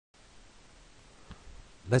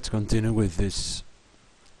Let's continue with this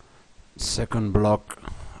second block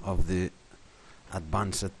of the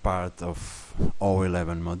advanced part of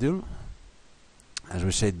O11 module. As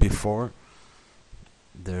we said before,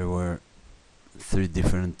 there were 3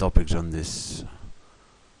 different topics on this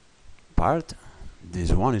part.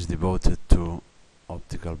 This one is devoted to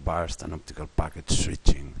optical burst and optical packet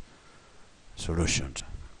switching solutions.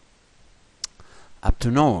 Up to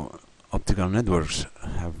now, optical networks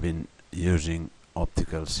have been using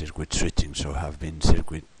optical circuit switching, so have been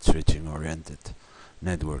circuit switching oriented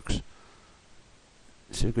networks.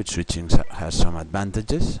 Circuit switching has some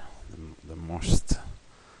advantages. The most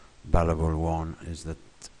valuable one is that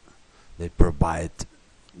they provide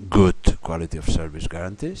good quality of service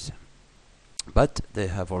guarantees, but they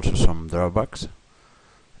have also some drawbacks,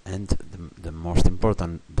 and the most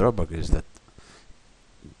important drawback is that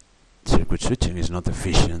circuit switching is not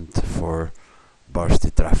efficient for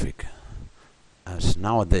bursty traffic. As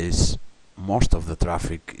nowadays most of the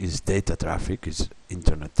traffic is data traffic, is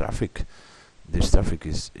internet traffic, this traffic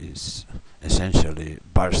is essentially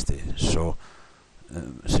bursty, so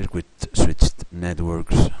circuit switched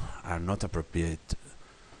networks are not appropriate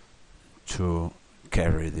to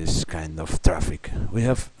carry this kind of traffic. We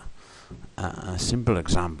have a simple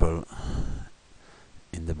example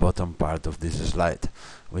in the bottom part of this slide.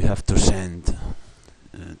 We have to send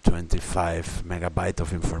 25 megabyte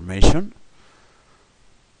of information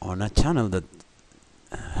on a channel that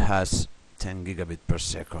has 10 gigabit per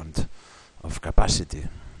second of capacity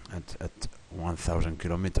at 1000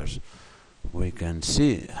 kilometers. We can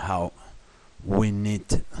see how we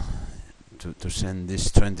need to send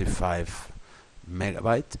this 25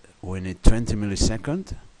 megabyte, we need 20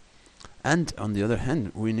 milliseconds, and on the other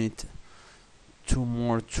hand we need 2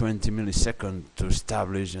 more 20 milliseconds to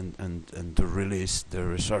establish and to release the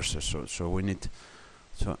resources. So we need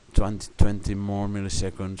 20 more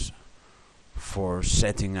milliseconds for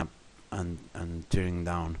setting up and tearing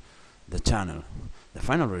down the channel. The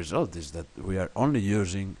final result is that we are only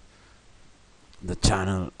using the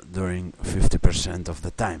channel during 50% of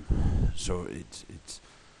the time. So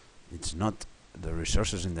it's not, the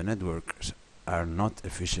resources in the networks are not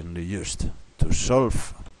efficiently used. To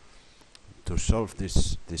solve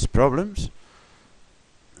these problems,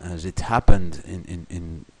 as it happened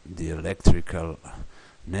in the electrical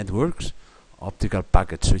networks, optical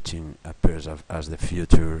packet switching appears as the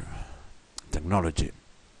future technology.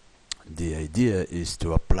 The idea is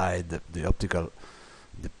to apply the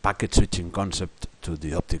packet switching concept to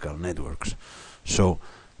the optical networks. So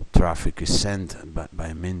traffic is sent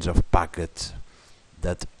by means of packets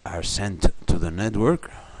that are sent to the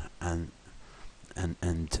network, and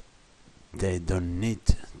they don't need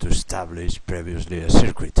to establish previously a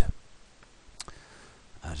circuit.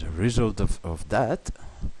 As a result of that,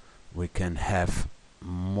 we can have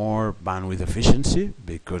more bandwidth efficiency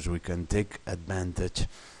because we can take advantage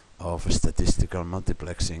of statistical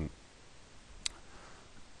multiplexing,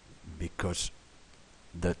 because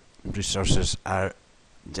the resources are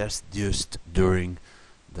just used during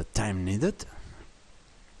the time needed.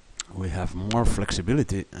 We have more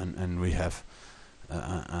flexibility and we have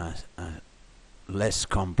a less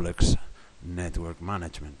complex network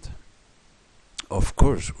management. Of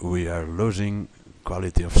course, we are losing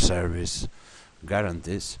quality of service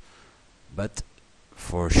guarantees, but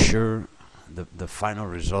for sure the final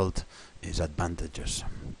result is advantageous.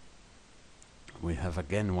 We have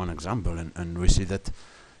again one example, and we see that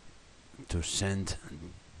to send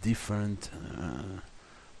different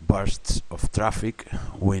bursts of traffic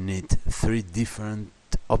we need 3 different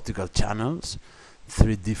optical channels,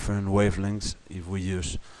 3 different wavelengths if we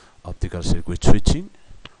use optical circuit switching,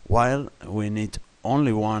 while we need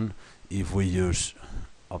only one if we use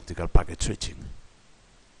optical packet switching.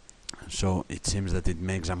 So it seems that it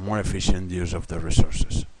makes a more efficient use of the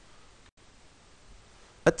resources.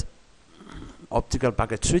 But optical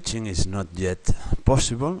packet switching is not yet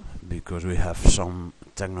possible because we have some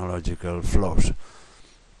technological flaws.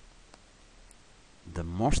 The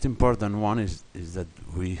most important one is that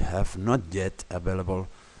we have not yet available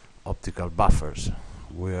optical buffers.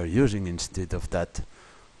 We are using instead of that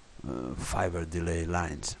fiber delay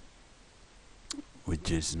lines,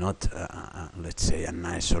 which is not, let's say, a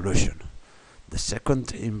nice solution. The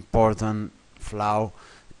second important flaw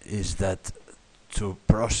is that to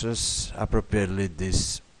process appropriately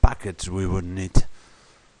these packets we would need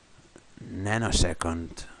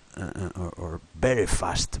nanosecond or very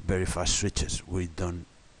fast switches. We don't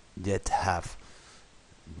yet have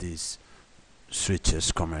these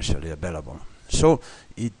switches commercially available, so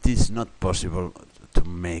it is not possible to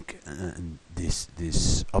make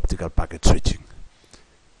this optical packet switching.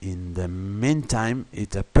 In the meantime,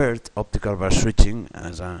 it appeared optical bar switching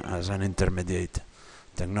as an intermediate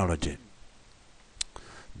technology.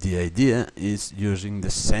 The idea is using the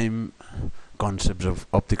same concepts of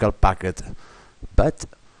optical packet, but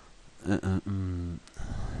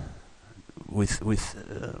with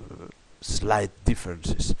slight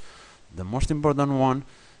differences. The most important one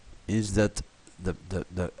is that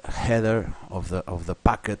the header of the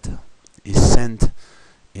packet is sent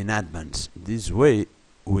in advance. This way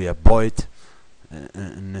we avoid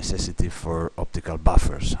necessity for optical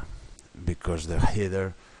buffers, because the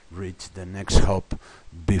header reaches the next hop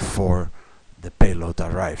before the payload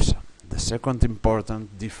arrives. The second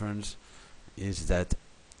important difference is that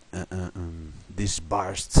this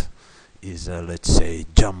burst is a, let's say,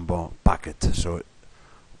 jumbo packet. So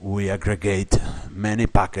we aggregate many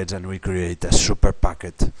packets and we create a super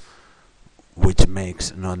packet, which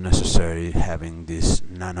makes not necessary having these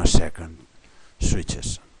nanosecond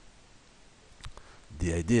switches.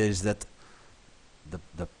 The idea is that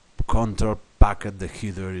the control packet, the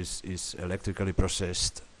header, is electrically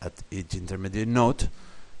processed at each intermediate node,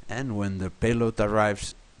 and when the payload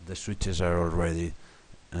arrives, the switches are already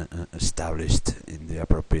established in the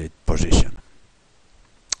appropriate position.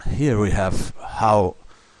 Here we have how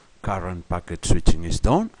current packet switching is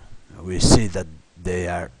done. We see that they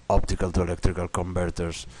are optical to electrical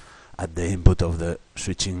converters at the input of the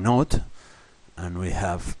switching node, and we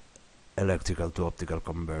have electrical to optical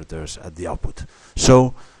converters at the output.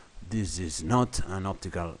 So this is not an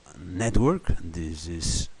optical network.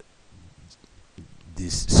 This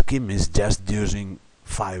scheme is just using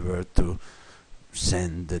fiber to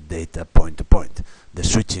send the data point to point. The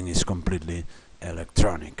switching is completely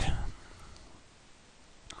electronic.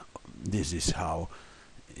 This is how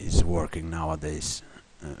is working nowadays,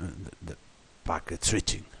 the packet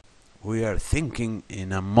switching. We are thinking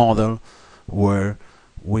in a model where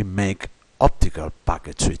we make optical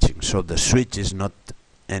packet switching. So the switch is not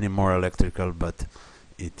anymore electrical, but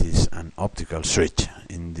it is an optical switch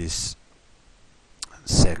in this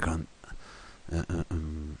second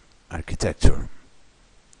architecture.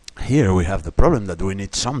 Here we have the problem that we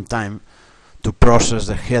need some time to process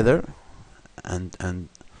the header and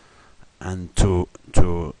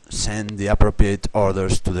to send the appropriate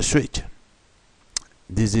orders to the switch.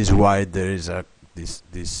 This is why there is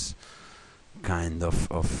this kind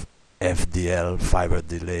of FDL, fiber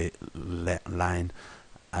delay line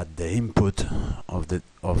at the input of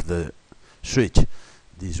the switch.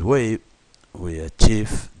 This way we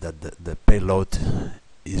achieve that the payload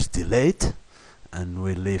is delayed, and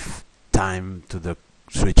we leave time to the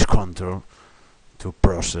switch control to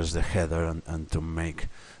process the header and to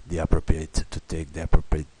take the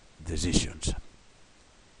appropriate decisions.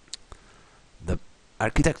 The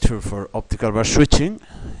architecture for optical bar switching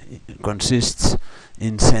consists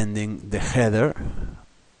in sending the header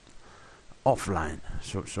offline.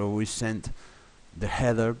 So we send the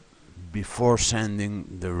header before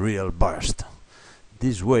sending the real burst.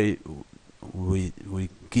 This way we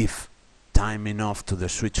give time enough to the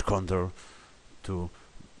switch control to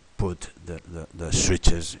put the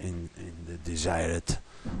switches in the desired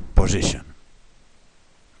position.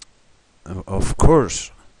 Of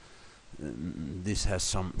course, this has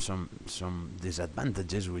some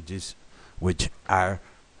disadvantages, which are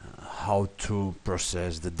how to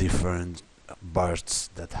process the different bursts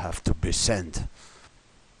that have to be sent.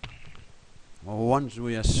 Once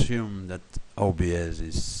we assume that OBS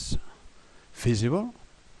is feasible,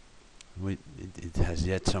 it has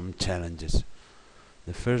yet some challenges.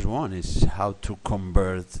 The first one is how to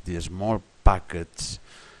convert the small packets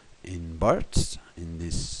in bursts, in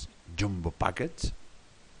these jumbo packets.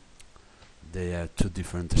 There are two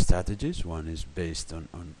different strategies. One is based on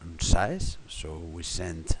size, so we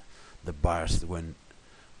send the burst when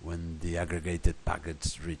the aggregated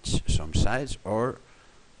packets reach some size, or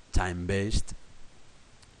time-based,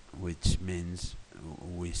 which means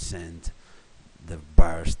we send the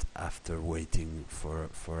burst after waiting for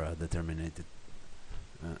a determined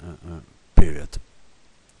period.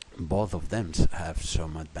 Both of them have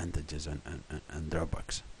some advantages and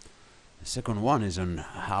drawbacks. The second one is on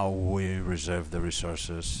how we reserve the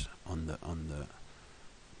resources on the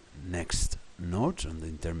next nodes, on the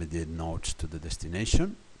intermediate nodes to the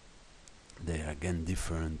destination. They are again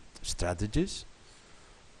different strategies.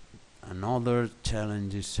 Another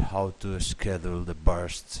challenge is how to schedule the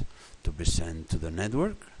bursts to be sent to the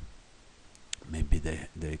network. Maybe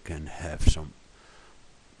they can have some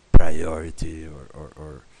priority,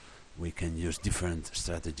 or we can use different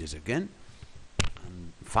strategies again.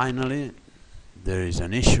 And finally, there is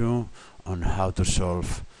an issue on how to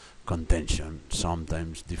solve contention.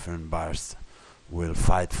 Sometimes different bursts will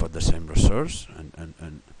fight for the same resource,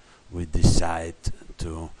 and we decide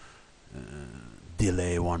to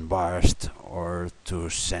delay one burst or to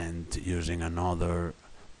send using another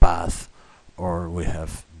path, or we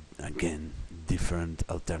have again different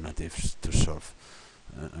alternatives to solve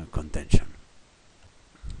contention.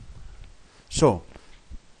 So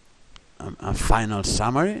a final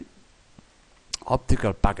summary: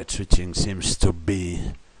 optical packet switching seems to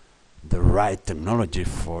be the right technology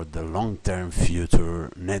for the long-term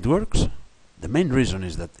future networks. The main reason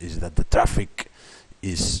is that the traffic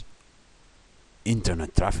is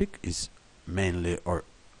internet traffic, is mainly or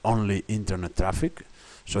only internet traffic,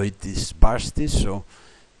 so it is bursty, so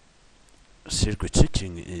circuit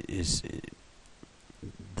switching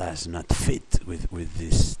does not fit with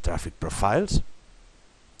these traffic profiles.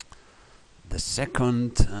 The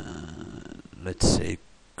second, let's say,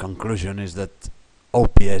 conclusion is that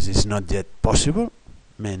OPS is not yet possible,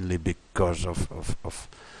 mainly because of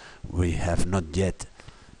we have not yet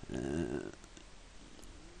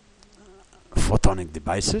photonic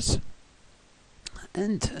devices,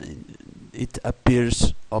 and it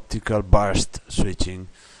appears optical burst switching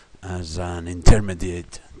as an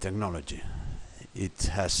intermediate technology. It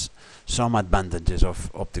has some advantages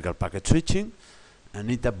of optical packet switching,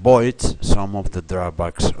 and it avoids some of the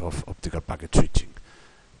drawbacks of optical packet switching.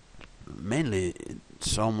 Mainly,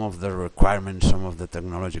 some of the requirements, some of the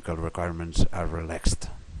technological requirements are relaxed.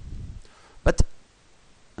 But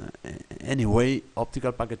anyway,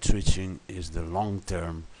 optical packet switching is the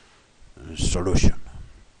long-term solution.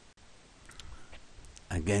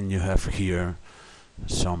 Again, you have here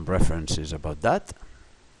some references about that,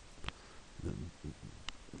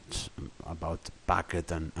 about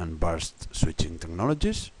packet and burst switching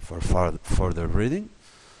technologies for further reading,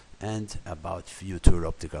 and about future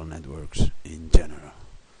optical networks in general.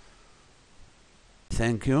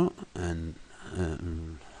 Thank you, and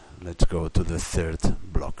let's go to the third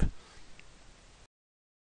block.